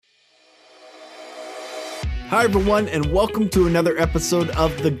Hi, everyone, and welcome to another episode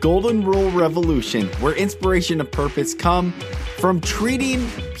of the Golden Rule Revolution, where inspiration and purpose come from treating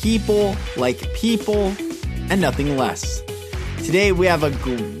people like people and nothing less. Today, we have a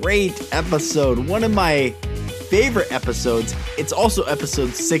great episode, one of my favorite episodes. It's also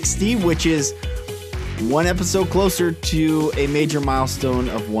episode 60, which is one episode closer to a major milestone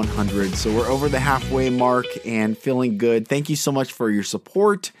of 100. So we're over the halfway mark and feeling good. Thank you so much for your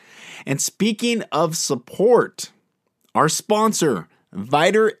support. And speaking of support, our sponsor,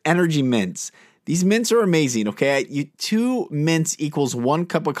 Viter Energy Mints. These mints are amazing, okay? 2 mints equals 1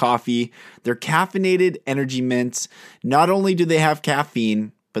 cup of coffee. They're caffeinated energy mints. Not only do they have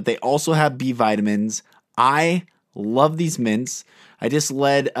caffeine, but they also have B vitamins. I love these mints. I just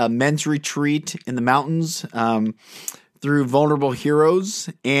led a men's retreat in the mountains through Vulnerable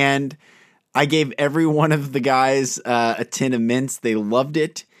Heroes, and I gave every one of the guys a tin of mints. They loved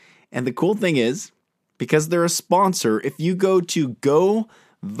it. And the cool thing is, because they're a sponsor, if you go to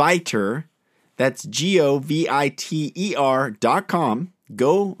GoViter, that's GOVITER.com,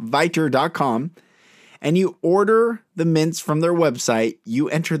 GoViter.com, and you order the mints from their website, you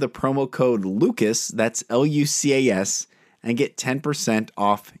enter the promo code LUCAS, that's LUCAS, and get 10%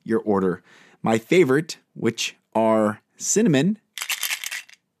 off your order. My favorite, which are cinnamon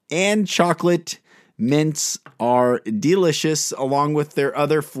and chocolate mints, are delicious along with their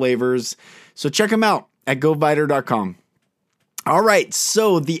other flavors. So check them out at goviter.com. All right,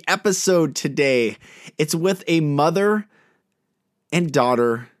 so the episode today, it's with a mother and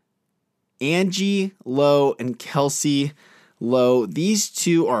daughter, Angie Lowe and Kelsey Lowe. These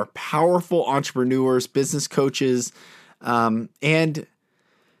two are powerful entrepreneurs, business coaches, and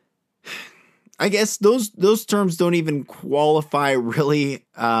I guess those terms don't even qualify really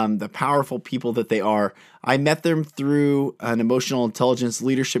the powerful people that they are. I met them through an emotional intelligence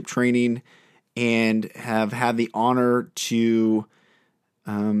leadership training and have had the honor to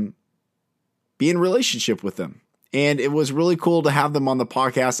be in relationship with them. And it was really cool to have them on the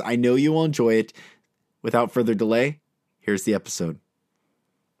podcast. I know you will enjoy it. Without further delay, here's the episode.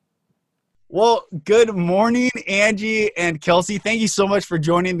 Well, good morning, Angie and Kelsey. Thank you so much for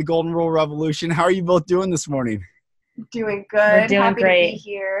joining the Golden Rule Revolution. How are you both doing this morning? Doing good. We're doing happy great. to be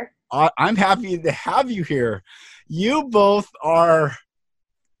here. I'm happy to have you here. You both are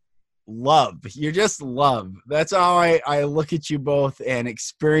love. You're just love. That's how I look at you both and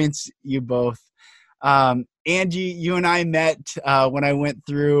experience you both. Angie, you and I met when I went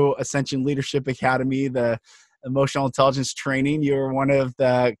through Ascension Leadership Academy, the emotional intelligence training. You were one of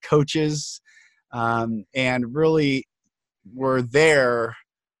the coaches and really were there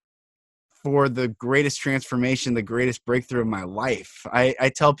for the greatest transformation, the greatest breakthrough of my life.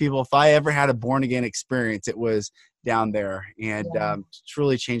 I tell people if I ever had a born again experience, it was down there, and it's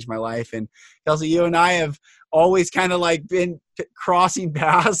really changed my life. And Kelsey, you and I have always kind of like been crossing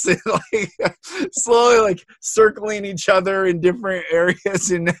paths and like slowly like circling each other in different areas.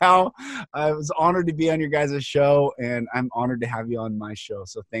 And now I was honored to be on your guys' show, and I'm honored to have you on my show.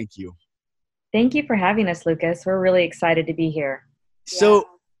 So thank you. Thank you for having us, Lucas. We're really excited to be here. So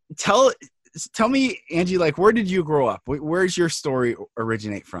tell me, Angie, like, where did you grow up? Where's your story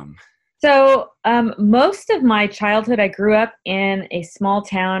originate from? So most of my childhood, I grew up in a small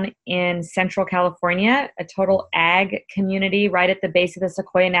town in Central California, a total ag community right at the base of the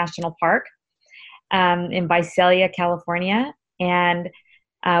Sequoia National Park in Visalia, California. And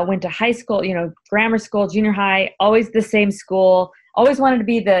went to high school, grammar school, junior high, always the same school. Always wanted to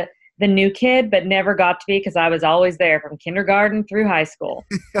be the new kid, but never got to be because I was always there from kindergarten through high school.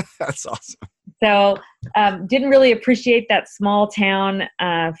 That's awesome. So didn't really appreciate that small town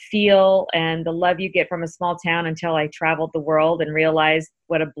feel and the love you get from a small town until I traveled the world and realized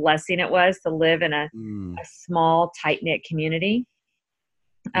what a blessing it was to live in a small, tight-knit community.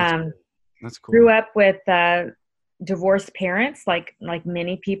 That's cool. Grew up with divorced parents, like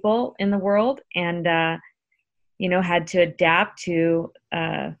many people in the world, and had to adapt to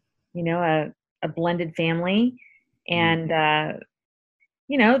a blended family, and that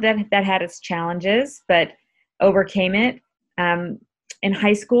had its challenges, but overcame it. In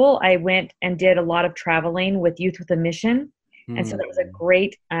high school, I went and did a lot of traveling with Youth with a Mission. And so that was a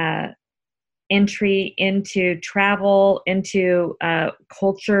great entry into travel, into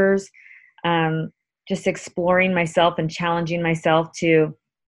cultures, just exploring myself and challenging myself to,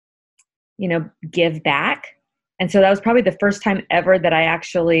 give back. And so that was probably the first time ever that I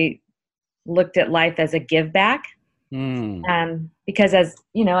actually looked at life as a give back. Because as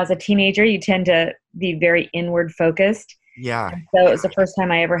a teenager, you tend to be very inward focused. Yeah. And so it was the first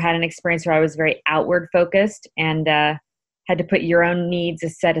time I ever had an experience where I was very outward focused and had to put your own needs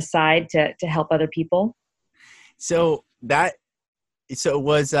set aside to help other people. So it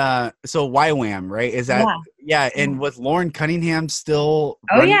was YWAM, right? Is that and was Lauren Cunningham still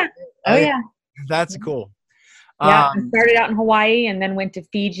running? Oh yeah. That's cool. Yeah, I started out in Hawaii and then went to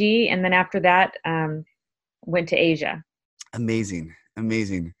Fiji, and then after that went to Asia. Amazing.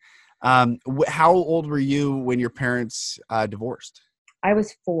 How old were you when your parents divorced? I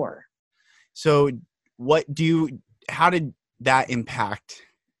was 4. So how did that impact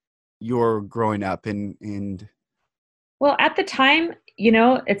your growing up and Well, at the time,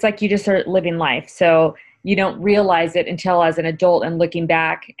 it's like you just start living life. So you don't realize it until as an adult and looking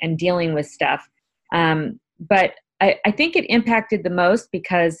back and dealing with stuff. But I think it impacted the most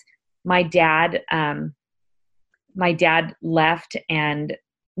because my dad left, and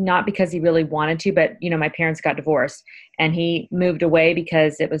not because he really wanted to, but my parents got divorced and he moved away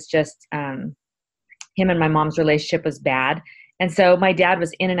because it was just him and my mom's relationship was bad. And so my dad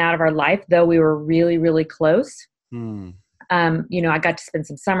was in and out of our life, though we were really, really close. I got to spend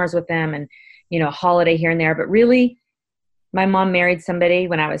some summers with him and, a holiday here and there. But really, my mom married somebody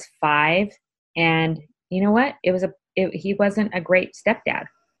when I was 5. And you know what? He wasn't a great stepdad.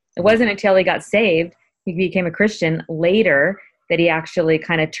 It wasn't until he got saved, he became a Christian later, that he actually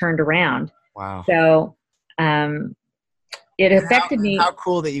kind of turned around. Wow. So it affected me. How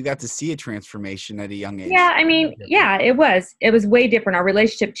cool that you got to see a transformation at a young age. Yeah, I mean, it was way different. Our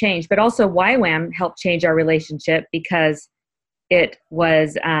relationship changed, but also YWAM helped change our relationship because it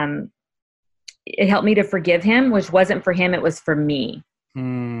was, it helped me to forgive him, which wasn't for him. It was for me.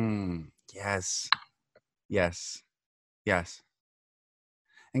 Yes.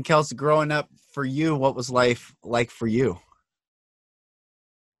 And Kelsey, growing up for you, what was life like for you?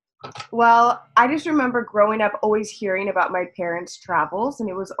 Well, I just remember growing up always hearing about my parents' travels, and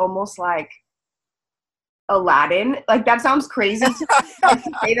it was almost like Aladdin. Like, that sounds crazy to say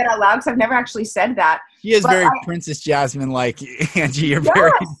that out loud because I've never actually said that. She is very Princess Jasmine like, Angie. You're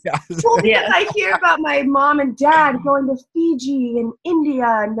very Jasmine. Well, because I hear about my mom and dad going to Fiji and India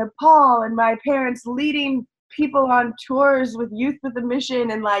and Nepal, and my parents leading people on tours with Youth with a Mission,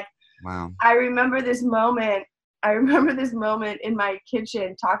 and wow. I remember this moment in my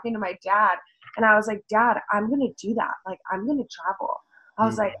kitchen talking to my dad, and I was like, Dad, I'm going to do that. Like, I'm going to travel. I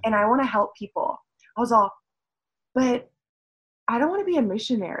was like, and I want to help people. I was all, but I don't want to be a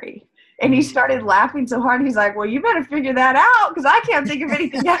missionary. And he started laughing so hard. He's like, well, you better figure that out because I can't think of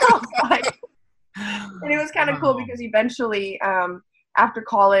anything else. And it was kind of cool because eventually, after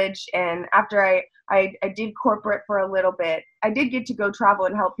college and after I did corporate for a little bit, I did get to go travel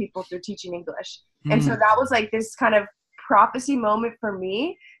and help people through teaching English. And so that was like this kind of prophecy moment for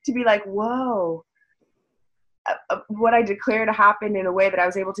me to be like, whoa, what I declare to happen in a way that I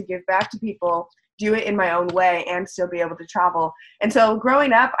was able to give back to people, do it in my own way and still be able to travel. And so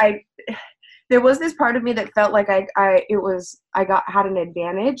growing up, there was this part of me that felt like I had an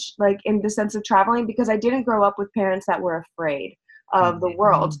advantage, like in the sense of traveling, because I didn't grow up with parents that were afraid of the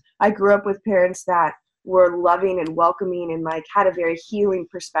world. I grew up with parents that were loving and welcoming and had a very healing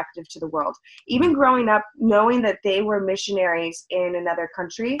perspective to the world. Even growing up, knowing that they were missionaries in another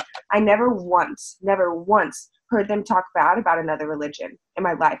country, I never once heard them talk bad about another religion in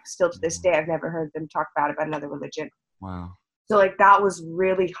my life. Still to this day, I've never heard them talk bad about another religion. Wow. So that was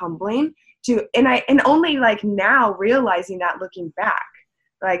really humbling and only now realizing that looking back,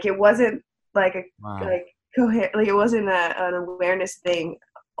 it wasn't it wasn't an awareness thing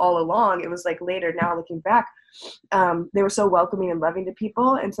all along. It was later, now looking back, they were so welcoming and loving to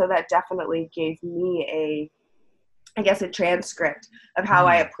people. And so that definitely gave me a transcript of how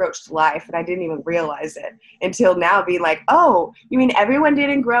I approached life. And I didn't even realize it until now, being like, oh, you mean everyone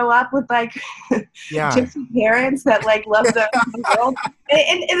didn't grow up with gypsy parents that love the world?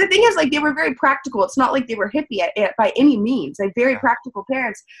 And the thing is, they were very practical. It's not like they were hippie by any means. Very practical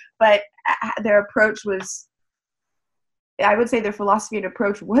parents, but their approach was, I would say their philosophy and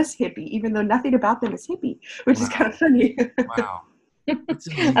approach was hippie, even though nothing about them is hippie, which is kind of funny. Wow. That's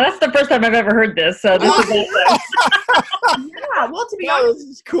the first time I've ever heard this. So this is awesome. Yeah, well, to be honest, this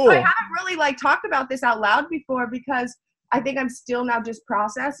is cool. I haven't really talked about this out loud before because I think I'm still now just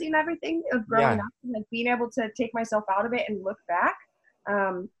processing everything of growing up and being able to take myself out of it and look back.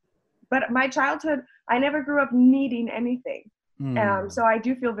 But my childhood, I never grew up needing anything. So I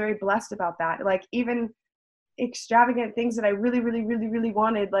do feel very blessed about that. Even extravagant things that I really, really, really, really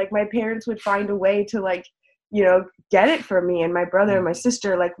wanted, my parents would find a way to get it for me and my brother and my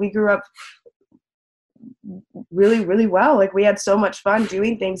sister. We grew up really, really well. We had so much fun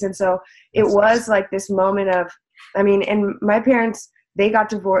doing things. And so it was this moment of, and my parents, they got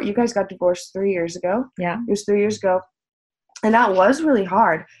divorced. You guys got divorced 3 years ago. Yeah. It was 3 years ago. And that was really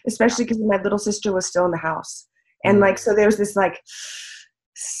hard, especially because my little sister was still in the house. And like, so there was this like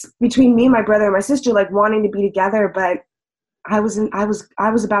between me, my brother and my sister, like wanting to be together, but I was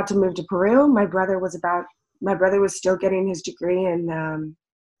about to move to Peru. My brother was still getting his degree in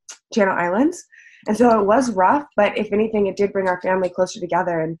Channel Islands. And so it was rough, but if anything, it did bring our family closer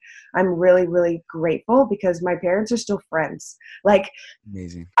together. And I'm really, really grateful because my parents are still friends. Like,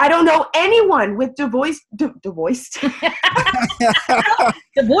 amazing. I don't know anyone with divorced. Divorced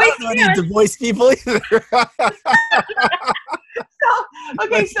divorced people either.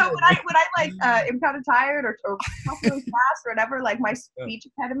 Okay, so when I like am kind of tired or talk really fast or whatever, like my speech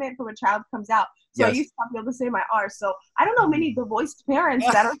impediment from a child comes out. So I used to not be able to say my R. So I don't know many divorced parents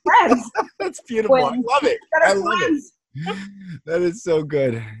that are friends. That's beautiful. I love it. I love friends. it. That is so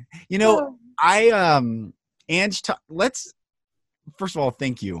good. You know, Ange, let's first of all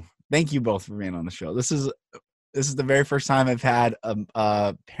thank you both for being on the show. This is the very first time I've had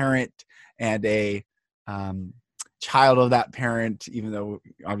a parent and a child of that parent, even though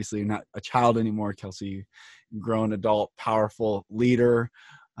obviously you're not a child anymore, Kelsey, grown adult, powerful leader.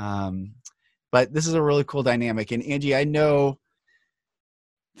 But this is a really cool dynamic. And Angie, I know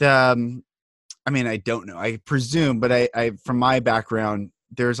I don't know, I presume, but I from my background,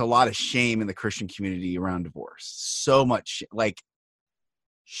 there's a lot of shame in the Christian community around divorce. So much like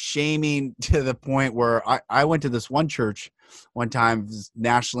shaming to the point where I went to this one church one time,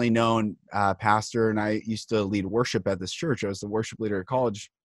 nationally known pastor, and I used to lead worship at this church. I was the worship leader at college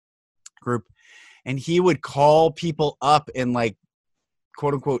group, and he would call people up and like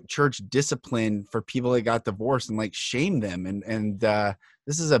quote unquote church discipline for people that got divorced and like shame them. And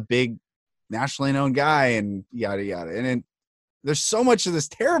this is a big nationally known guy and yada, yada. And there's so much of this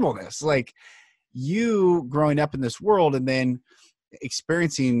terribleness, like you growing up in this world and then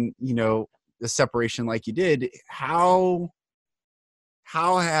experiencing, the separation like you did. How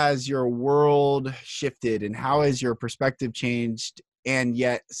has your world shifted and how has your perspective changed? And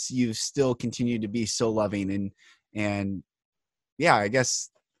yet you still continue to be so loving and yeah, I guess,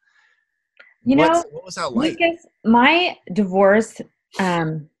 what was that like? Lucas, my divorce,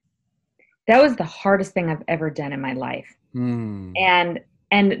 that was the hardest thing I've ever done in my life. And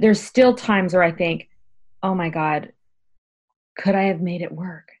there's still times where I think, oh my God, could I have made it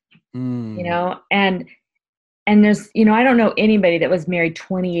work? And there's, I don't know anybody that was married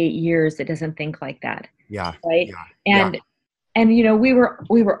 28 years that doesn't think like that. Yeah. Right. Yeah. And we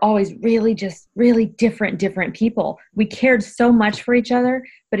were always really just really different people. We cared so much for each other,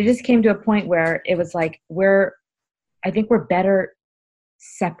 but it just came to a point where it was like, I think we're better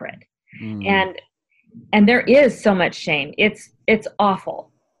separate. And there is so much shame. It's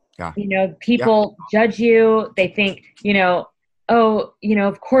awful. Yeah. People judge you. They think,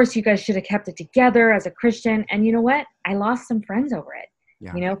 of course you guys should have kept it together as a Christian. And you know what? I lost some friends over it.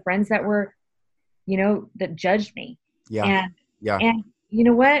 Yeah. Friends that were, that judged me. Yeah. And you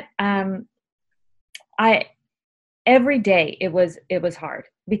know what? Every day it was hard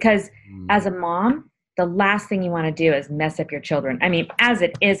because as a mom, the last thing you want to do is mess up your children. I mean, as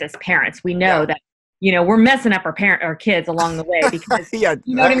it is as parents, we know that, we're messing up our kids along the way because, you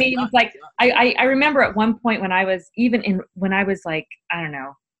know what I mean? It's like, I remember at one point when I was like, I don't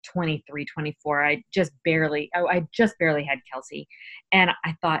know, 23, 24, I just barely had Kelsey. And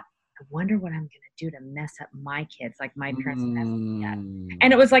I thought, I wonder what I'm going to do to mess up my kids. Like my parents messed me up.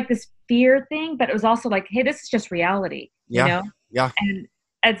 And it was like this fear thing, but it was also like, hey, this is just reality, you know? Yeah.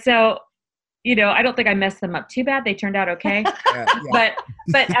 And so, I don't think I messed them up too bad. They turned out okay. But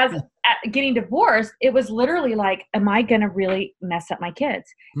as getting divorced, it was literally like, am I going to really mess up my kids?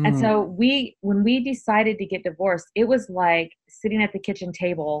 And so when we decided to get divorced, it was like sitting at the kitchen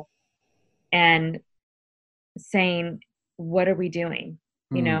table and saying, what are we doing?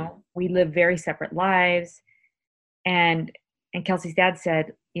 We live very separate lives. And Kelsey's dad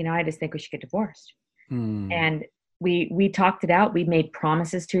said, I just think we should get divorced. And we talked it out. We made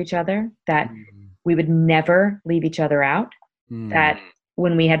promises to each other that we would never leave each other out, that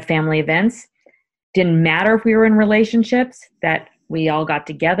when we had family events, didn't matter if we were in relationships, that we all got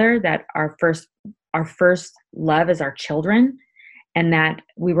together, that our first love is our children, and that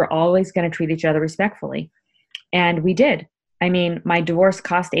we were always going to treat each other respectfully. And we did. I mean, my divorce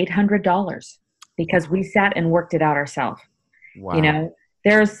cost $800 because we sat and worked it out ourselves. Wow.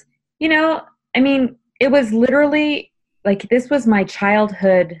 It was literally like, this was my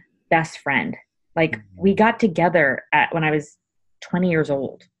childhood best friend. Like we got together when I was 20 years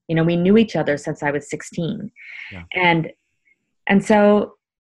old. We knew each other since I was 16. Yeah. And so,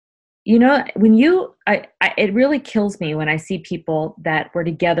 it really kills me when I see people that were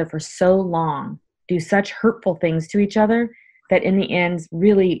together for so long do such hurtful things to each other that in the end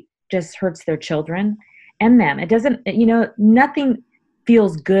really just hurts their children. and them. It doesn't, nothing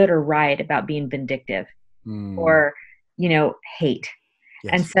feels good or right about being vindictive or, hate.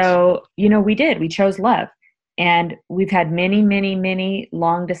 Yes. And so, we chose love. And we've had many, many, many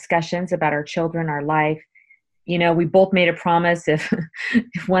long discussions about our children, our life. We both made a promise if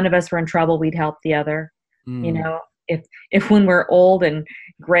one of us were in trouble, we'd help the other. If when we're old and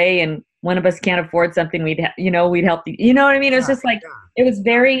gray and one of us can't afford something, we'd help the, you know what I mean? It was just like, it was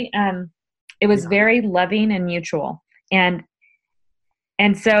very, very loving and mutual. And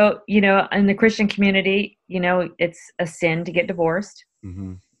so, in the Christian community, it's a sin to get divorced,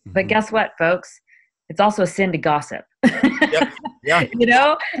 but guess what, folks? It's also a sin to gossip. Yep. Yeah.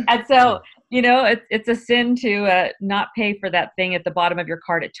 And so, it's a sin to not pay for that thing at the bottom of your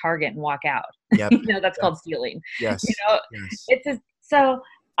cart at Target and walk out. Yep. That's called stealing. Yes. Yes. So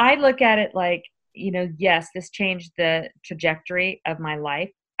I look at it like, yes, this changed the trajectory of my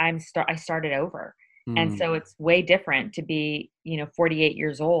life. I started over. And so it's way different to be, 48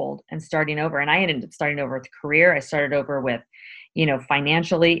 years old and starting over. And I ended up starting over with career. I started over with,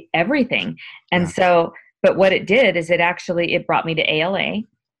 financially, everything. And so, but what it did is it brought me to ALA.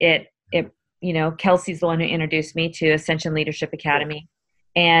 Kelsey's the one who introduced me to Ascension Leadership Academy.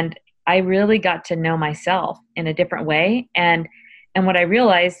 And I really got to know myself in a different way. And what I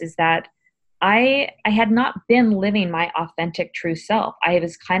realized is that I had not been living my authentic true self. I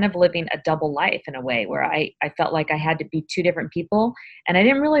was kind of living a double life in a way where I felt like I had to be two different people, and I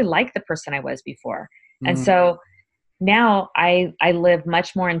didn't really like the person I was before. And so now I live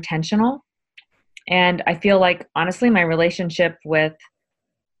much more intentional, and I feel like, honestly, my relationship with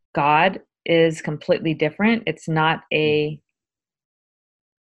God is completely different. It's not a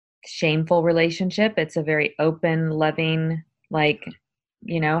shameful relationship. It's a very open, loving, like,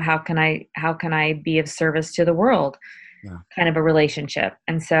 how can I be of service to the world kind of a relationship.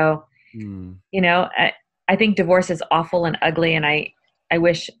 And so, I think divorce is awful and ugly, and I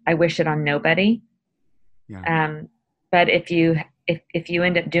wish it on nobody. Yeah. But if you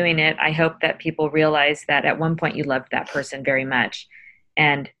end up doing it, I hope that people realize that at one point you loved that person very much,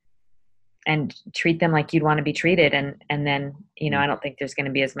 and treat them like you'd want to be treated. And then, I don't think there's going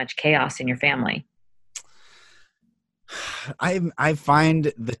to be as much chaos in your family. I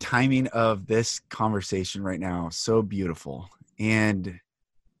find the timing of this conversation right now so beautiful. And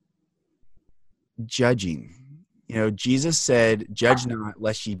judging, Jesus said, "Judge not,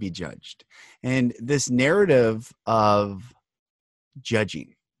 lest ye be judged." And this narrative of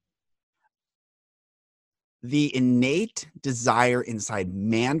judging, the innate desire inside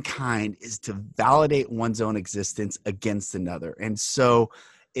mankind is to validate one's own existence against another. And so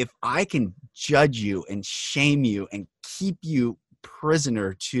if I can judge you and shame you and keep you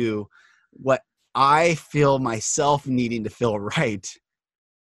prisoner to what I feel myself needing to feel right,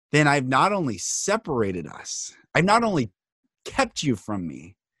 then I've not only separated us, I've not only kept you from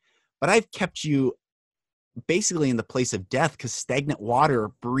me, but I've kept you basically in the place of death, because stagnant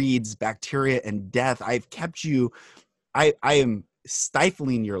water breeds bacteria and death. I've kept you, I am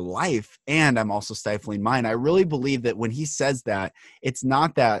stifling your life, and I'm also stifling mine. I really believe that when he says that, it's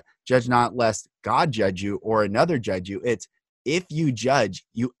not that judge not lest God judge you or another judge you. It's if you judge,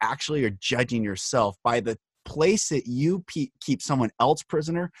 you actually are judging yourself. By the place that you keep someone else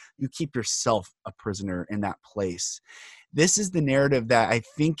prisoner, you keep yourself a prisoner in that place. This is the narrative that I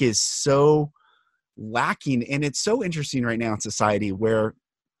think is so lacking. And it's so interesting right now in society where,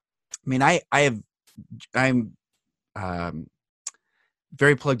 I'm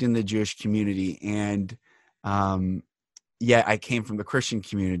very plugged in the Jewish community, and I came from the Christian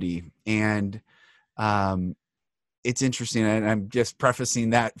community, and it's interesting, and I'm just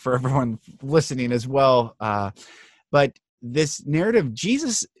prefacing that for everyone listening as well. But this narrative,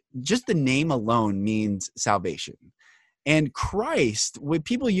 Jesus, just the name alone means salvation. And Christ, when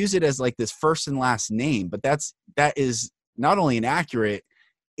people use it as like this first and last name, but that is not only inaccurate,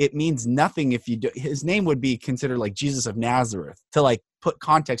 it means nothing if you do. His name would be considered like Jesus of Nazareth, to like put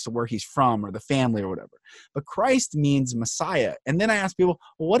context to where he's from or the family or whatever. But Christ means Messiah. And then I ask people,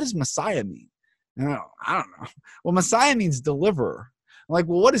 well, what does Messiah mean? And I don't know. Well, Messiah means deliverer. I'm like,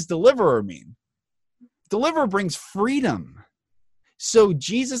 well, what does deliverer mean? Deliverer brings freedom. So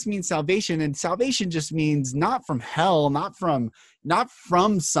Jesus means salvation, and salvation just means not from hell, not from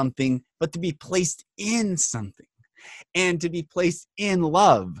something, but to be placed in something, and to be placed in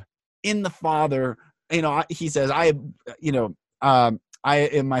love, in the Father. He says, I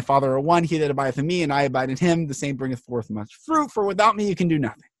and my Father are one. He that abideth in me, and I abide in him, the same bringeth forth much fruit. For without me, you can do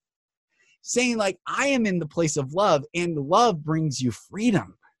nothing. Saying like, I am in the place of love, and love brings you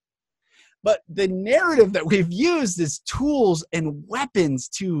freedom. But the narrative that we've used is tools and weapons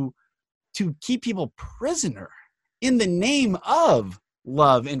to to keep people prisoner in the name of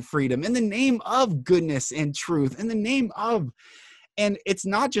love and freedom, in the name of goodness and truth, in the name of, and it's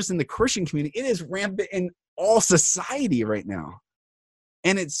not just in the Christian community, it is rampant in all society right now.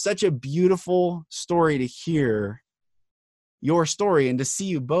 And it's such a beautiful story to hear your story and to see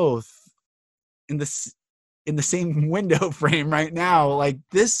you both in the same window frame right now. Like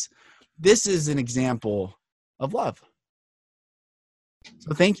this is an example of love.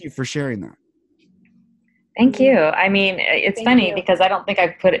 So thank you for sharing that. Thank you. I mean, it's funny because I don't think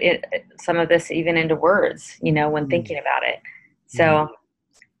I've put some of this even into words, when thinking about it. So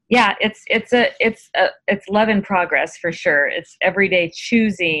yeah, it's love in progress for sure. It's every day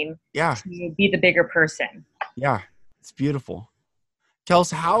choosing to be the bigger person. Yeah, it's beautiful.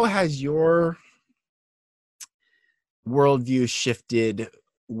 Kelsey, how has your worldview shifted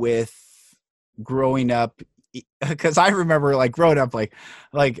with growing up? Because I remember like growing up, like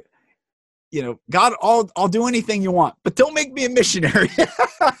God, I'll do anything you want, but don't make me a missionary.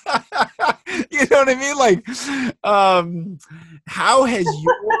 You know what I mean? Like, how has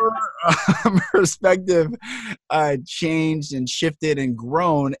your perspective changed and shifted and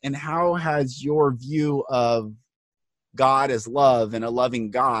grown? And how has your view of God as love and a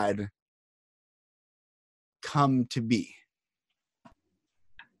loving God come to be?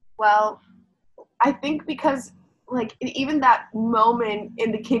 Well, I think because like even that moment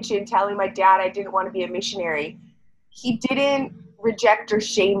in the kitchen telling my dad I didn't want to be a missionary, he didn't reject or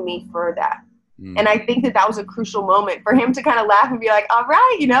shame me for that. And I think that was a crucial moment for him to kind of laugh and be like, all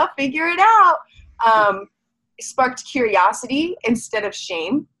right, figure it out. It sparked curiosity instead of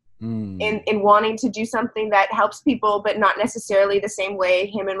shame in wanting to do something that helps people, but not necessarily the same way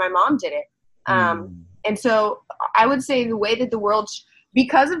him and my mom did it. And so I would say the way that the world,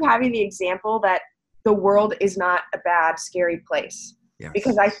 because of having the example that the world is not a bad, scary place. Yes.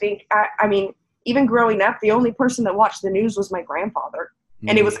 Because I think, I mean, even growing up, the only person that watched the news was my grandfather.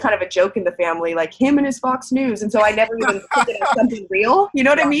 And it was kind of a joke in the family, like him and his Fox News. And so I never even took it as something real. You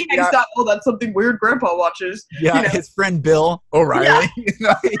know what I mean? I just thought, oh, that's something weird Grandpa watches. Yeah, his friend Bill O'Reilly.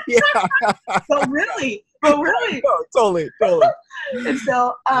 But really. No, totally. And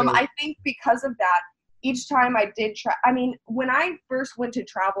so I think because of that, each time I did when I first went to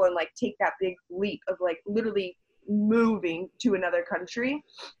travel and like take that big leap of like literally moving to another country,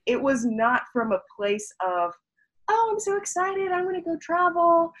 it was not from a place of, oh, I'm so excited, I'm going to go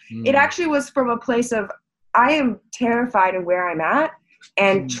travel. It actually was from a place of, I am terrified of where I'm at,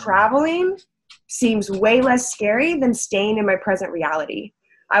 and traveling seems way less scary than staying in my present reality.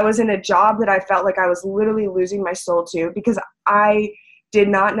 I was in a job that I felt like I was literally losing my soul to because I did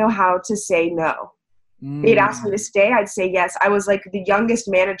not know how to say no. They'd ask me to stay, I'd say yes. I was like the youngest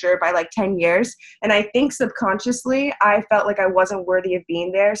manager by like 10 years. And I think subconsciously, I felt like I wasn't worthy of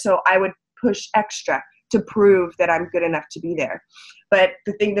being there. So I would push extra to prove that I'm good enough to be there. But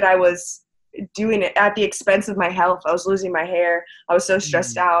the thing that I was doing it at the expense of my health, I was losing my hair. I was so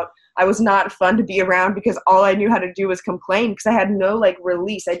stressed out. I was not fun to be around because all I knew how to do was complain because I had no like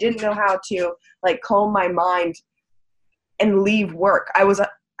release. I didn't know how to like calm my mind and leave work. I was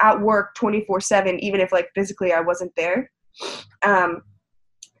at work 24/7, even if like physically I wasn't there. And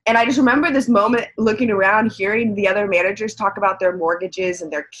I just remember this moment looking around, hearing the other managers talk about their mortgages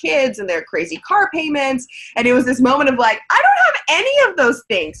and their kids and their crazy car payments. And it was this moment of like, I don't have any of those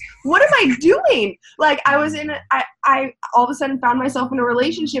things. What am I doing? Like I was I all of a sudden found myself in a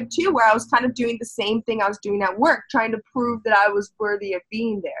relationship too, where I was kind of doing the same thing I was doing at work, trying to prove that I was worthy of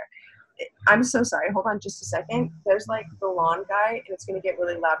being there. I'm so sorry. Hold on just a second. There's like the lawn guy and it's going to get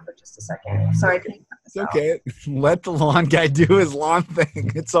really loud for just a second. Sorry. It's okay. Let the lawn guy do his lawn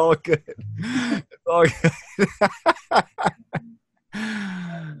thing. It's all good. It's all good.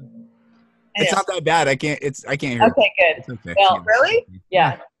 It's not that bad. I can't hear. Okay, good. It's okay. Well, really?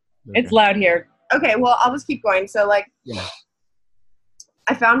 Yeah. Okay. It's loud here. Okay. Well, I'll just keep going. So like,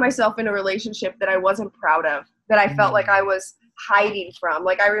 I found myself in a relationship that I wasn't proud of, that I felt like I was hiding from.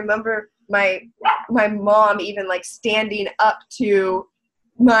 Like I remember my mom even like standing up to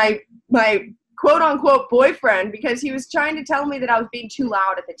my quote unquote boyfriend because he was trying to tell me that I was being too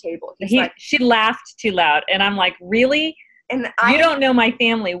loud at the table. She laughed too loud, and I'm like, really? And you don't know my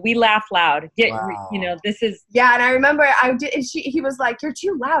family. We laugh loud. This is. Yeah, and I remember he was like, "You're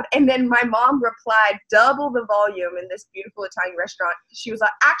too loud," and then my mom replied, double the volume in this beautiful Italian restaurant. She was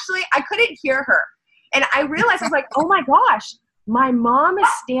like, "Actually, I couldn't hear her," and I realized I was like, "Oh my gosh." My mom is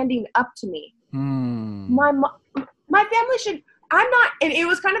standing up to me. My family should. I'm not. And it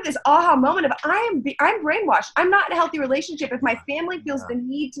was kind of this aha moment of I'm brainwashed. I'm not in a healthy relationship. If my family feels the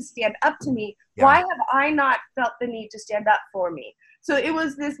need to stand up to me, why have I not felt the need to stand up for me? So it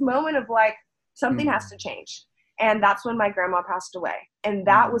was this moment of like, something has to change. And that's when my grandma passed away. And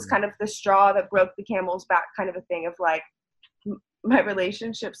that was kind of the straw that broke the camel's back kind of a thing of like, my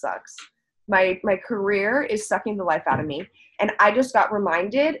relationship sucks. My career is sucking the life out of me. And I just got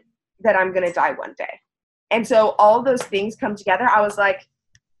reminded that I'm going to die one day. And so all those things come together. I was like,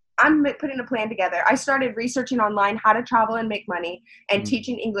 I'm putting a plan together. I started researching online how to travel and make money, and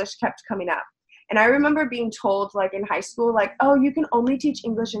teaching English kept coming up. And I remember being told like in high school, like, oh, you can only teach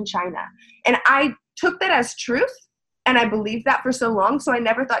English in China. And I took that as truth. And I believed that for so long. So I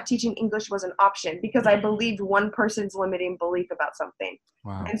never thought teaching English was an option, because I believed one person's limiting belief about something.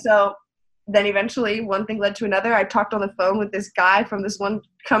 Wow. And so then eventually one thing led to another. I talked on the phone with this guy from this one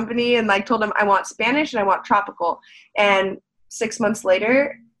company and like told him I want Spanish and I want tropical. And 6 months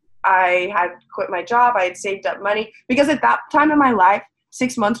later, I had quit my job. I had saved up money, because at that time in my life,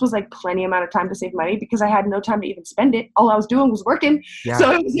 6 months was like plenty amount of time to save money, because I had no time to even spend it. All I was doing was working. Yeah.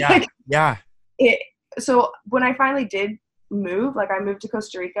 So it was Yeah. so when I finally did move, like I moved to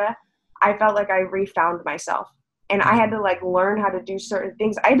Costa Rica, I felt like I refound myself. And I had to like learn how to do certain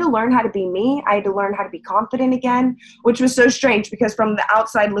things. I had to learn how to be me. I had to learn how to be confident again, which was so strange, because from the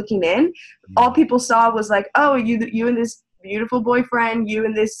outside looking in, all people saw was like, oh, you and this beautiful boyfriend, you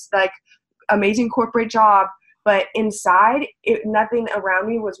and this like amazing corporate job. But inside, nothing around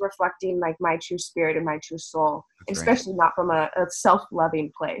me was reflecting like my true spirit and my true soul, especially not from a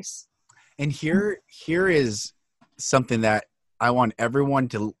self-loving place. And here is something that I want everyone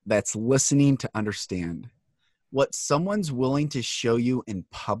that's listening to understand. What someone's willing to show you in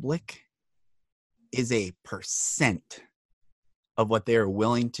public is a percent of what they are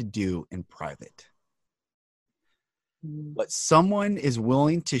willing to do in private. What someone is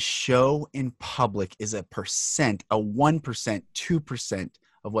willing to show in public is a percent, a 1%, 2%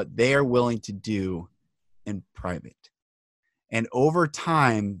 of what they are willing to do in private. And over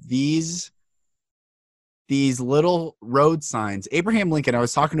time, these little road signs, Abraham Lincoln, I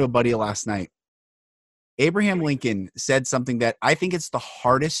was talking to a buddy last night. Abraham Lincoln said something that I think it's the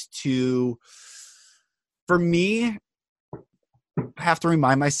hardest for me, I have to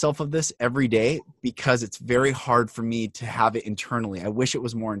remind myself of this every day, because it's very hard for me to have it internally. I wish it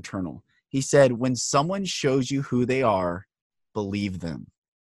was more internal. He said, when someone shows you who they are, believe them.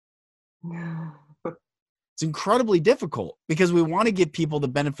 It's incredibly difficult, because we want to give people the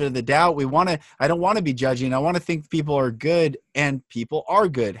benefit of the doubt. I don't want to be judging. I want to think people are good, and people are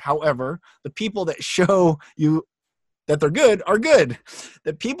good. However, the people that show you that they're good are good.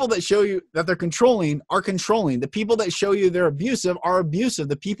 The people that show you that they're controlling are controlling. The people that show you they're abusive are abusive.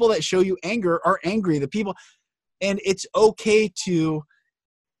 The people that show you anger are angry. And it's okay to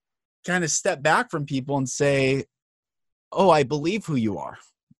kind of step back from people and say, oh, I believe who you are.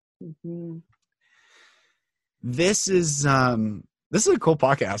 Mm-hmm. This is a cool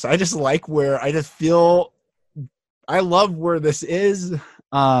podcast. I just like I love where this is.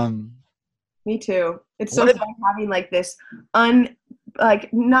 Me too. It's so fun having like this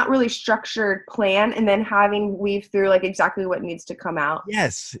not really structured plan, and then having weave through like exactly what needs to come out.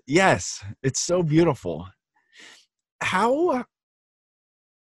 Yes. It's so beautiful.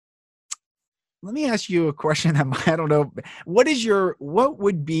 Let me ask you a question that I don't know. What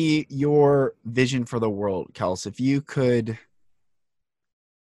would be your vision for the world, Kelsey, if you could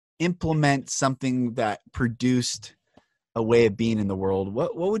implement something that produced a way of being in the world?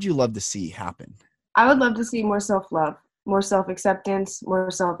 What would you love to see happen? I would love to see more self-love, more self-acceptance,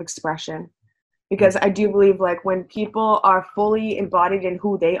 more self-expression, because I do believe like when people are fully embodied in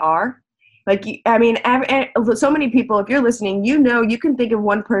who they are, like, I mean, so many people, if you're listening, you can think of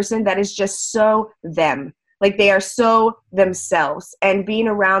one person that is just so them. Like they are so themselves, and being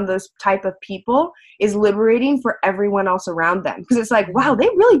around those type of people is liberating for everyone else around them. Because it's like, wow, they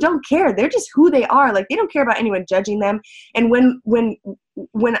really don't care. They're just who they are. Like they don't care about anyone judging them. And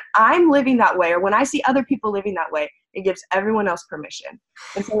when I'm living that way, or when I see other people living that way, it gives everyone else permission.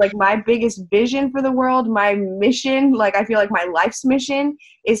 And so like my biggest vision for the world, my mission, like I feel like my life's mission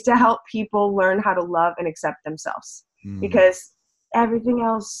is to help people learn how to love and accept themselves, because everything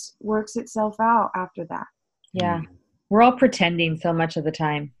else works itself out after that. Yeah. We're all pretending so much of the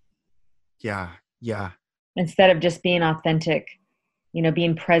time. Yeah. Instead of just being authentic,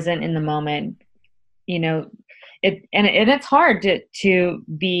 being present in the moment, it's hard to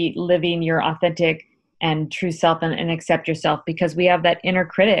be living your authentic and true self and accept yourself, because we have that inner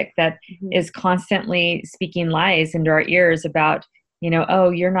critic that is constantly speaking lies into our ears about Oh,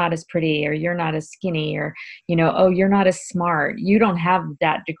 you're not as pretty, or you're not as skinny, or, oh, you're not as smart. You don't have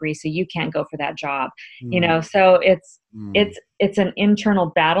that degree, so you can't go for that job. So it's an internal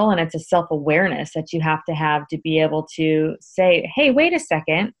battle, and it's a self-awareness that you have to be able to say, hey, wait a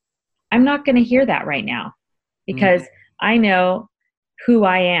second, I'm not going to hear that right now, because I know who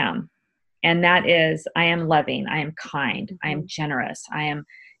I am. And that is, I am loving, I am kind, I am generous, I am,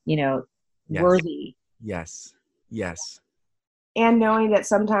 worthy. Yes. Yes. And knowing that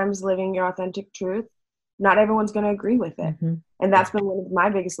sometimes living your authentic truth, not everyone's going to agree with it. And that's been one of my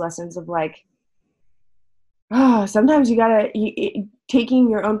biggest lessons of like, sometimes you got to taking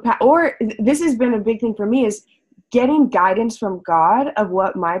your own path. Or this has been a big thing for me, is getting guidance from God of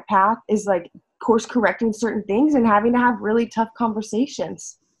what my path is, like course correcting certain things and having to have really tough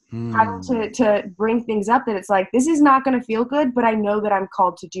conversations. Having to bring things up that it's like, this is not going to feel good, but I know that I'm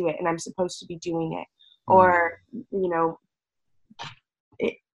called to do it and I'm supposed to be doing it. Or,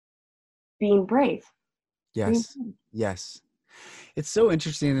 being brave. Yes. Yes. It's so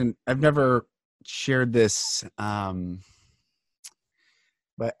interesting. And I've never shared this, but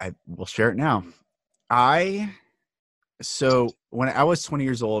I will share it now. So when I was 20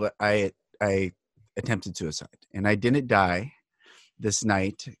 years old, I attempted suicide, and I didn't die this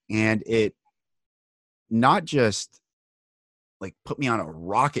night. And it not just like put me on a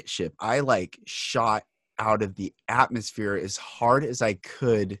rocket ship. I like shot out of the atmosphere as hard as I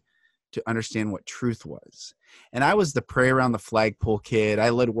could to understand what truth was. And I was the pray around the flagpole kid. I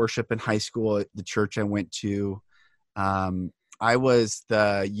led worship in high school at the church I went to. I was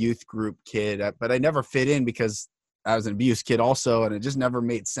the youth group kid, but I never fit in because I was an abused kid also. And it just never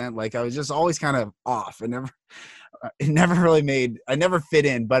made sense. Like I was just always kind of off. I never fit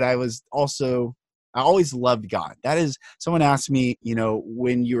in, but I always loved God. That is, someone asked me,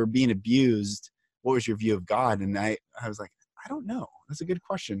 when you were being abused, what was your view of God? And I was like, I don't know. That's a good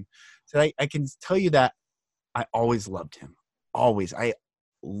question. So I can tell you that I always loved him. Always. I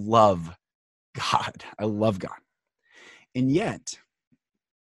love God. I love God. And yet,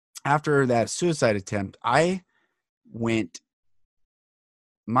 after that suicide attempt, my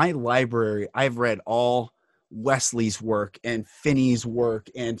library, I've read all Wesley's work and Finney's work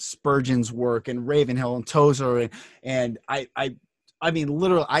and Spurgeon's work and Ravenhill and Tozer. And I mean,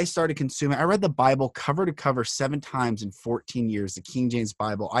 literally, I started consuming. I read the Bible cover to cover 7 times in 14 years, the King James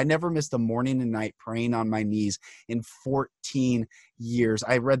Bible. I never missed a morning and night praying on my knees in 14 years.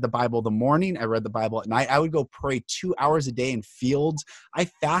 I read the Bible the morning. I read the Bible at night. I would go pray 2 hours a day in fields. I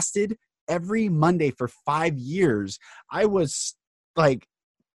fasted every Monday for 5 years. I was like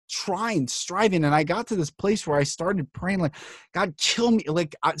striving, and I got to this place where I started praying like, God, kill me.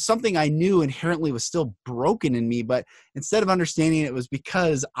 Like something I knew inherently was still broken in me, but instead of understanding it was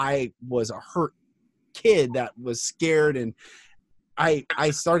because I was a hurt kid that was scared, and I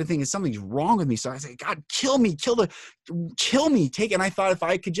started thinking something's wrong with me. So I said, God, kill me, take it. And I thought if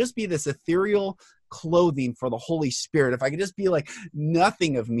I could just be this ethereal clothing for the Holy Spirit, if I could just be like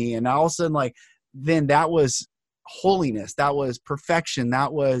nothing of me, and all of a sudden then that was holiness, that was perfection,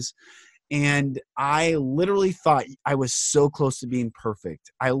 and I literally thought I was so close to being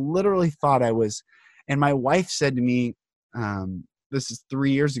perfect. I literally thought I was, and my wife said to me, this is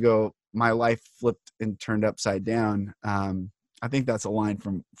 3 years ago, my life flipped and turned upside down. I think that's a line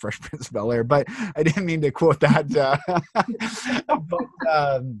from Fresh Prince of Bel-Air, but I didn't mean to quote that.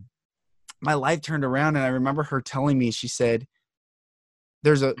 But my life turned around, and I remember her telling me, she said,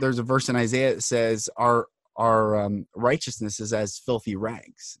 there's a verse in Isaiah that says our righteousness is as filthy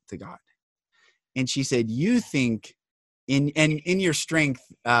rags to God. And she said, you think in your strength,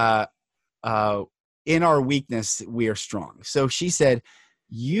 in our weakness, we are strong. So she said,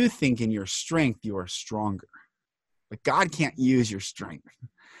 you think in your strength, you are stronger, but God can't use your strength.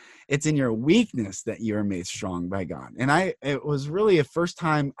 It's in your weakness that you are made strong by God. And it was really a first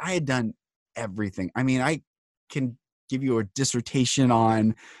time I had done everything. I mean, I can give you a dissertation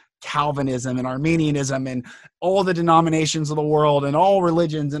on Calvinism and Arminianism and all the denominations of the world and all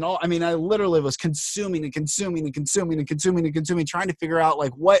religions and all. I mean, I literally was consuming, trying to figure out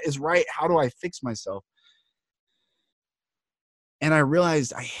like what is right. How do I fix myself? And I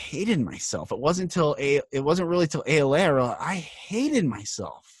realized I hated myself. It wasn't really till ALA I realized I hated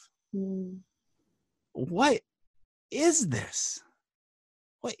myself. What is this?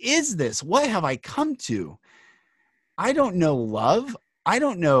 What is this? What have I come to? I don't know love. I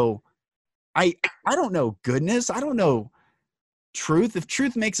don't know. I don't know goodness. I don't know truth. If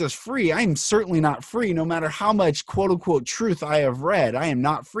truth makes us free, I am certainly not free. No matter how much quote unquote truth I have read, I am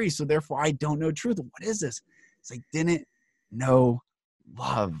not free. So therefore I don't know truth. What is this? It's like, didn't know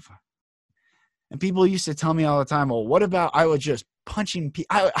love. And people used to tell me all the time, well, what about I would just punching people.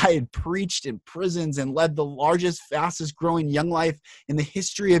 I had preached in prisons and led the largest, fastest growing Young Life in the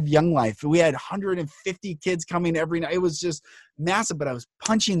history of Young Life. We had 150 kids coming every night. It was just massive, but I was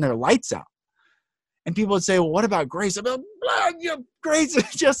punching their lights out. And people would say, well, what about grace? I'm like, grace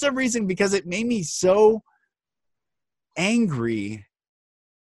is just a reason, because it made me so angry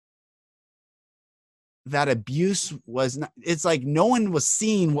that abuse was not, it's like no one was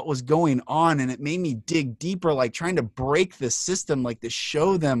seeing what was going on. And it made me dig deeper, like trying to break the system, like to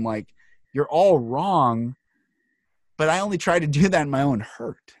show them like, you're all wrong. But I only tried to do that in my own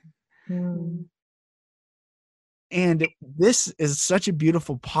hurt. Mm. And this is such a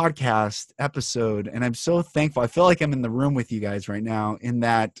beautiful podcast episode. And I'm so thankful. I feel like I'm in the room with you guys right now, in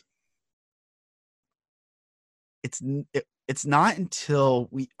that it's not until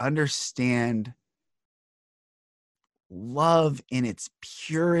we understand love in its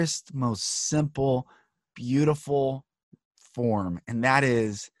purest, most simple, beautiful form. And that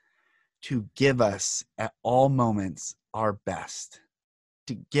is to give us at all moments our best,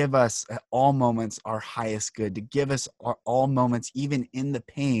 to give us at all moments our highest good, to give us all moments, even in the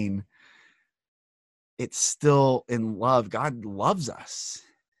pain, it's still in love. God loves us.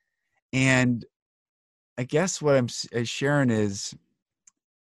 And I guess what I'm sharing is,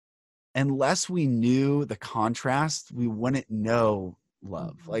 unless we knew the contrast, we wouldn't know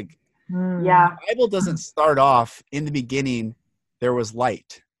love. Like, Yeah. the Bible doesn't start off in the beginning, there was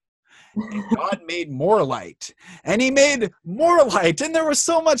light. And God made more light, and he made more light, and there was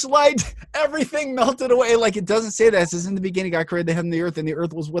so much light, everything melted away. Like, it doesn't say that. It says, in the beginning, God created the heaven and the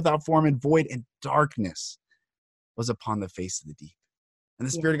earth was without form and void, and darkness was upon the face of the deep. And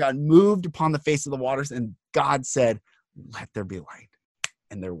the Spirit of God moved upon the face of the waters, and God said, let there be light.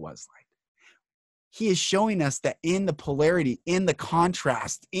 And there was light. He is showing us that in the polarity, in the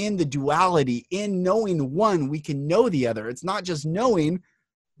contrast, in the duality, in knowing one, we can know the other. It's not just knowing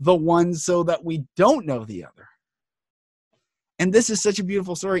the one so that we don't know the other. And this is such a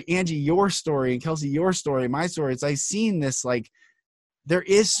beautiful story. Angie, your story, and Kelsey, your story, my story. I've seen this, like, there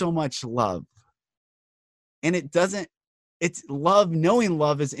is so much love. And it's love, knowing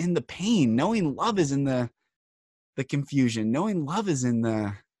love is in the pain. Knowing love is in the confusion. Knowing love is in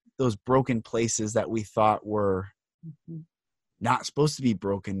those broken places that we thought were not supposed to be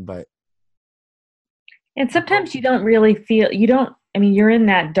broken, but. And sometimes you don't really feel, you're in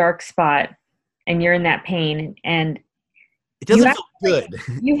that dark spot and you're in that pain, and it doesn't feel good.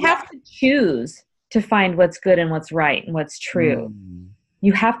 You have to choose to find what's good and what's right and what's true.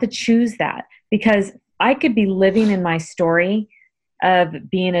 You have to choose that, because I could be living in my story of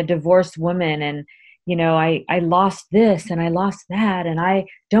being a divorced woman, and I lost this and I lost that, and I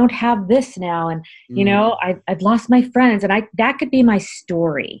don't have this now, and I've lost my friends, and that could be my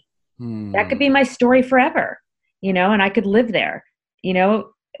story. That could be my story forever, and I could live there.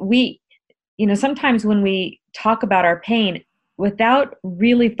 Sometimes when we talk about our pain without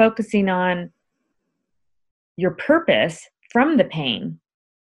really focusing on your purpose from the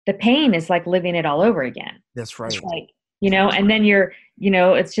pain is like living it all over again. That's right. It's like, and then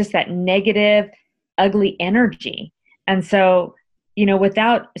it's just that negative, ugly energy. And so,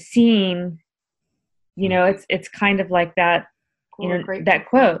 without seeing, it's kind of like that, that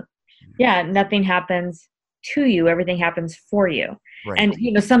quote. Yeah, nothing happens to you, everything happens for you. Right.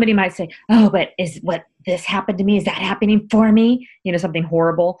 And somebody might say, oh, but is what this happened to me, is that happening for me? Something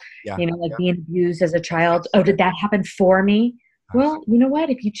horrible, being abused as a child. Oh, did that happen for me? Well, you know what?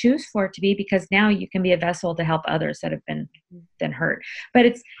 If you choose for it to be, because now you can be a vessel to help others that have been hurt. But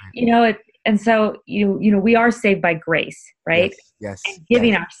it's, and so we are saved by grace, right? Yes. And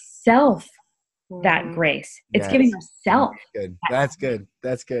giving ourselves that grace. It's giving ourselves. That's good.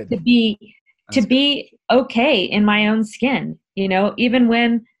 To be okay in my own skin, even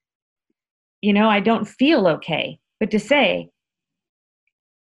when, I don't feel okay, but to say,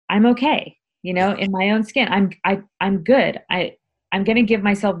 I'm okay, in my own skin. I'm good. I'm going to give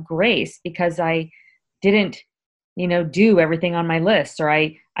myself grace because I didn't, do everything on my list, or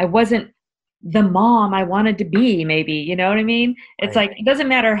I wasn't the mom I wanted to be, maybe, you know what I mean? It's like, it doesn't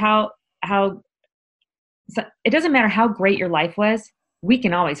matter how great your life was. We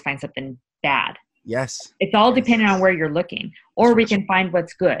can always find something bad. Yes. It's all dependent on where you're looking, or we can find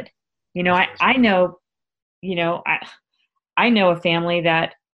what's good. I know, I know a family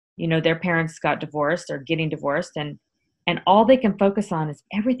that, their parents got divorced or getting divorced, and all they can focus on is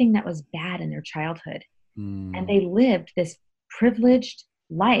everything that was bad in their childhood. And they lived this privileged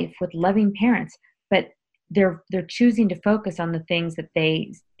life with loving parents, but they're choosing to focus on the things that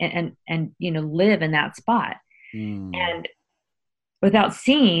they and live in that spot, and without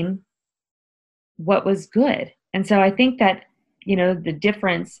seeing what was good. And so I think that the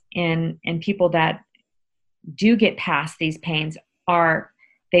difference in people that do get past these pains are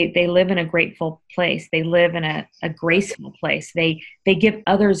they live in a grateful place. They live in a graceful place. They give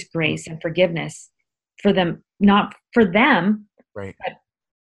others grace and forgiveness for them, not for them, Right.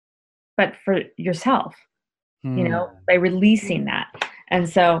 but for yourself, by releasing that. And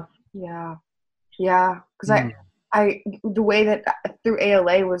so, yeah. Because the way that through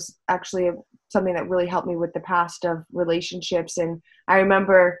ALA was actually something that really helped me with the past of relationships. And I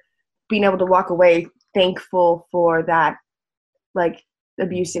remember being able to walk away thankful for that, like,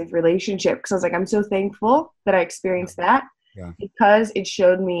 abusive relationship. Because I was like, I'm so thankful that I experienced that because it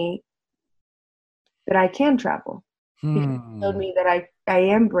showed me that I can travel. Because it showed me that I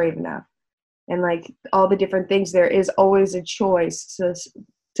am brave enough. And like all the different things, there is always a choice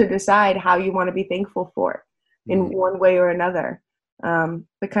to decide how you want to be thankful for in one way or another.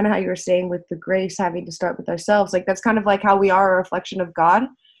 But kind of how you were saying with the grace having to start with ourselves, like that's kind of like how we are a reflection of God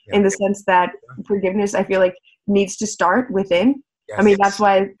in the sense that forgiveness, I feel like, needs to start within. Yes. I mean, that's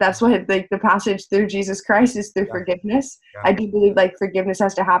why like the passage through Jesus Christ is through forgiveness. I do believe like forgiveness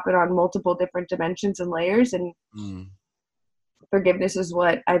has to happen on multiple different dimensions and layers, and forgiveness is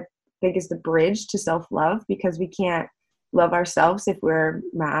what I think is the bridge to self-love, because we can't love ourselves if we're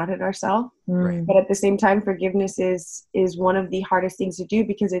mad at ourselves. But at the same time, forgiveness is one of the hardest things to do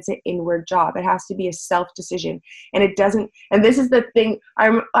because it's an inward job. It has to be a self decision, and it doesn't. And this is the thing, I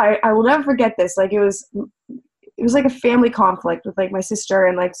will never forget this. Like it was like a family conflict with like my sister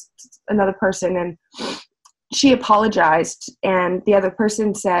and like another person, and she apologized, and the other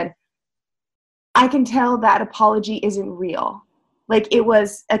person said, I can tell that apology isn't real. Like it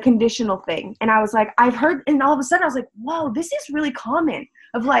was a conditional thing. And I was like, I've heard, and all of a sudden I was like, whoa, this is really common,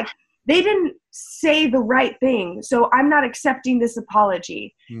 of like, they didn't say the right thing, so I'm not accepting this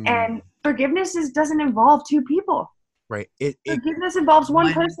apology. And forgiveness doesn't involve two people. Right. Forgiveness involves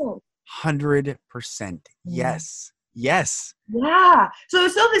one person. 100%. Yes. Yes. Yeah. So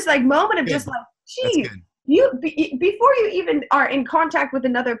it's still this like moment of just like, geez, before you even are in contact with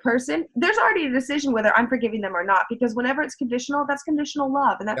another person, there's already a decision whether I'm forgiving them or not, because whenever it's conditional, that's conditional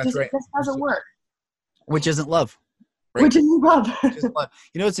love, and that just doesn't work. Which isn't love. Right? Which isn't love.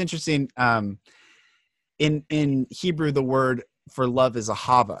 It's interesting. In Hebrew, the word for love is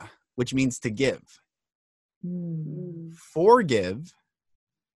ahava, which means to give. Forgive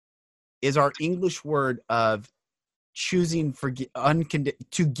is our English word of choosing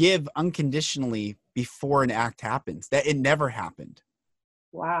to give unconditionally before an act happens. That it never happened.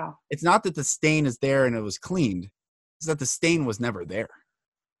 Wow. It's not that the stain is there and it was cleaned. It's that the stain was never there.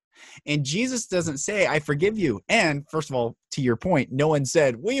 And Jesus doesn't say, I forgive you. And first of all, to your point, no one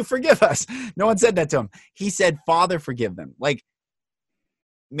said, will you forgive us? No one said that to him. He said, Father, forgive them. Like,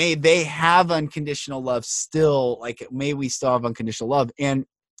 may they have unconditional love still. Like, may we still have unconditional love. And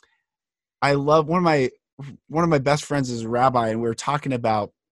I love one of my best friends is a rabbi, and we were talking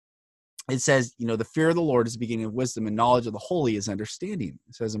about, it says, the fear of the Lord is the beginning of wisdom, and knowledge of the holy is understanding.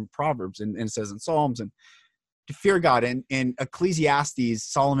 It says in Proverbs, and it says in Psalms, and to fear God. And in Ecclesiastes,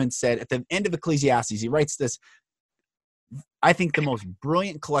 Solomon said at the end of Ecclesiastes, he writes this, I think the most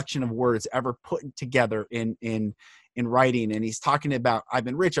brilliant collection of words ever put together in writing. And he's talking about, I've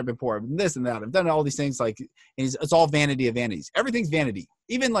been rich, I've been poor, I've been this and that, I've done all these things. Like, and it's all vanity of vanities. Everything's vanity.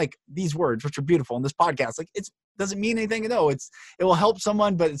 Even like these words, which are beautiful in this podcast, like it doesn't mean anything. No, it will help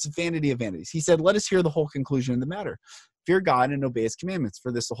someone, but it's vanity of vanities. He said, let us hear the whole conclusion of the matter. Fear God and obey his commandments,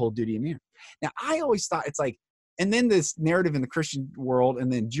 for this the whole duty of man. Now, I always thought it's like, and then this narrative in the Christian world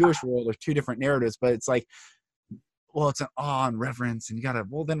and then Jewish world are two different narratives, but it's like, well, it's an awe and reverence, and you gotta,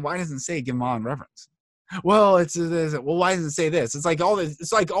 well, then why doesn't it say give him awe and reverence? Well, well, why doesn't it say this? It's like all of a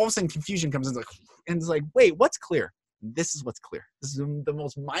sudden confusion comes in, and it's like, wait, what's clear? This is what's clear. This is the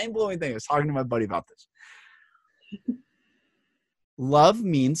most mind-blowing thing. I was talking to my buddy about this. Love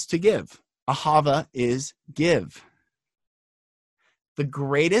means to give. Ahava is give. The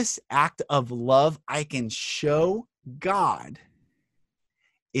greatest act of love I can show God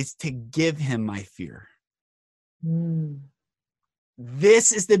is to give him my fear.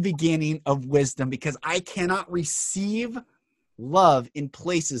 This is the beginning of wisdom, because I cannot receive love in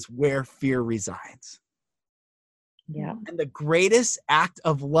places where fear resides. Yeah. And the greatest act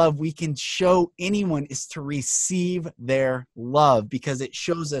of love we can show anyone is to receive their love, because it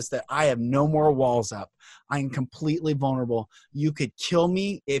shows us that I have no more walls up. I am completely vulnerable. You could kill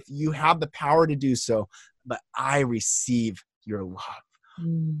me if you have the power to do so, but I receive your love.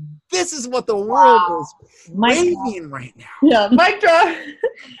 This is what the world is craving right now. Yeah, mic drop.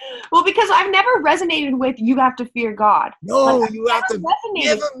 Well, because I've never resonated with you have to fear God. No, like, you have to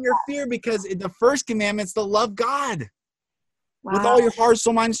give him your fear, because the first commandment's to love God. with all your heart,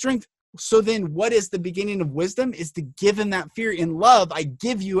 soul, mind, strength. So then what is the beginning of wisdom is to give him that fear. In love, I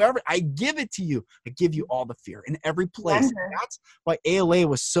give it to you. I give you all the fear in every place. That's why ALA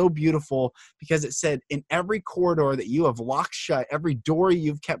was so beautiful, because it said in every corridor that you have locked shut, every door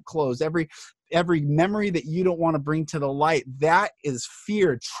you've kept closed, every memory that you don't want to bring to the light, that is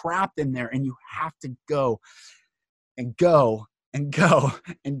fear trapped in there. And you have to go and go and go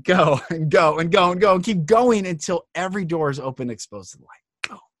and go and go and go and go and keep going until every door is open, exposed to the light.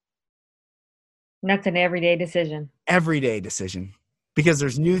 And that's an everyday decision. Everyday decision. Because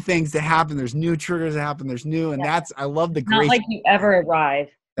there's new things that happen. There's new triggers that happen. There's new. And I love the grace. Not like you ever arrive.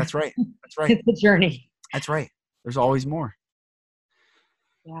 That's right. That's right. It's a journey. That's right. There's always more.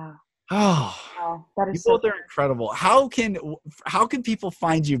 Yeah. Oh, wow. That is you both are incredible. How can people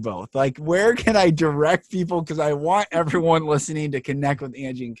find you both? Like, where can I direct people? Because I want everyone listening to connect with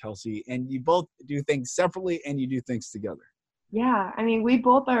Angie and Kelsey. And you both do things separately and you do things together. Yeah, I mean, we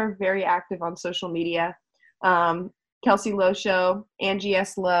both are very active on social media. Kelsey Lowe Show, Angie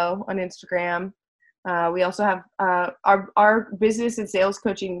S. Lowe on Instagram. We also have our business and sales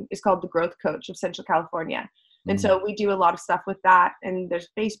coaching is called The Growth Coach of Central California. And so we do a lot of stuff with that. And there's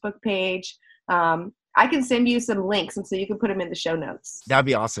a Facebook page. I can send you some links, and so you can put them in the show notes. That'd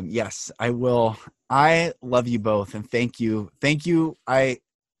be awesome. Yes, I will. I love you both. And thank you. Thank you.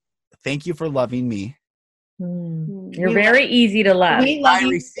 Thank you for loving me. You're very easy to love. I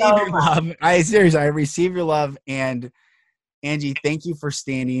receive your love. I receive your love. And Angie, thank you for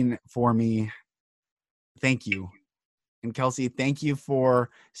standing for me. Thank you. And Kelsey, thank you for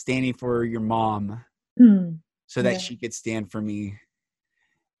standing for your mom so that she could stand for me.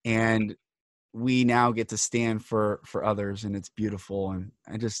 And we now get to stand for others, and it's beautiful. And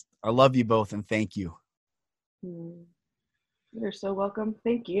I love you both, and thank you. You're so welcome.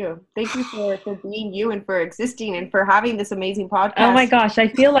 Thank you. Thank you for being you and for existing and for having this amazing podcast. Oh my gosh. I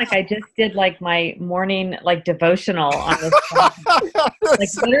feel like I just did like my morning devotional on this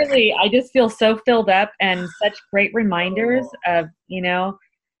podcast. Literally, I just feel so filled up, and such great reminders of,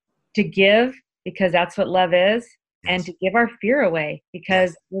 to give, because that's what love is, and to give our fear away,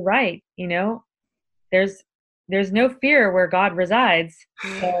 because you're right. There's no fear where God resides.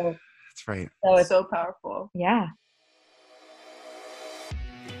 So that's right. So it's so powerful. Yeah.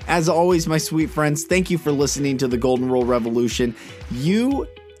 As always, my sweet friends, thank you for listening to the Golden Rule Revolution. You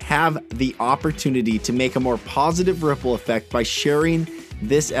have the opportunity to make a more positive ripple effect by sharing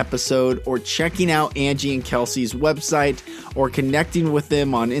this episode, or checking out Angie and Kelsey's website, or connecting with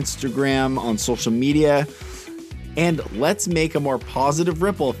them on Instagram, on social media. And let's make a more positive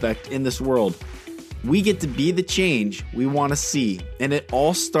ripple effect in this world. We get to be the change we want to see. And it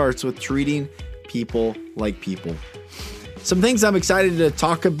all starts with treating people like people. Some things I'm excited to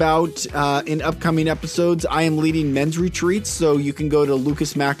talk about in upcoming episodes. I am leading men's retreats, so you can go to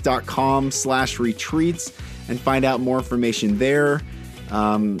lucasmack.com/retreats and find out more information there.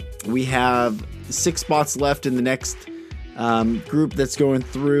 We have 6 spots left in the next group that's going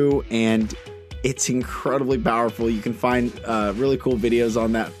through, and it's incredibly powerful. You can find really cool videos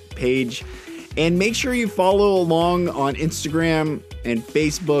on that page. And make sure you follow along on Instagram and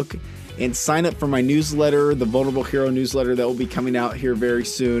Facebook, and sign up for my newsletter, the Vulnerable Hero newsletter that will be coming out here very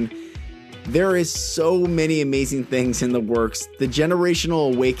soon. There is so many amazing things in the works. The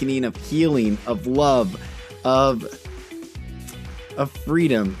generational awakening of healing, of love, of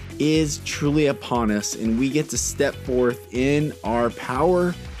freedom is truly upon us, and we get to step forth in our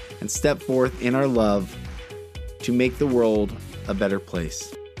power and step forth in our love to make the world a better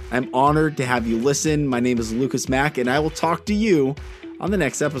place. I'm honored to have you listen. My name is Lucas Mack, and I will talk to you on the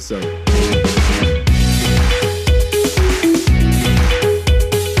next episode.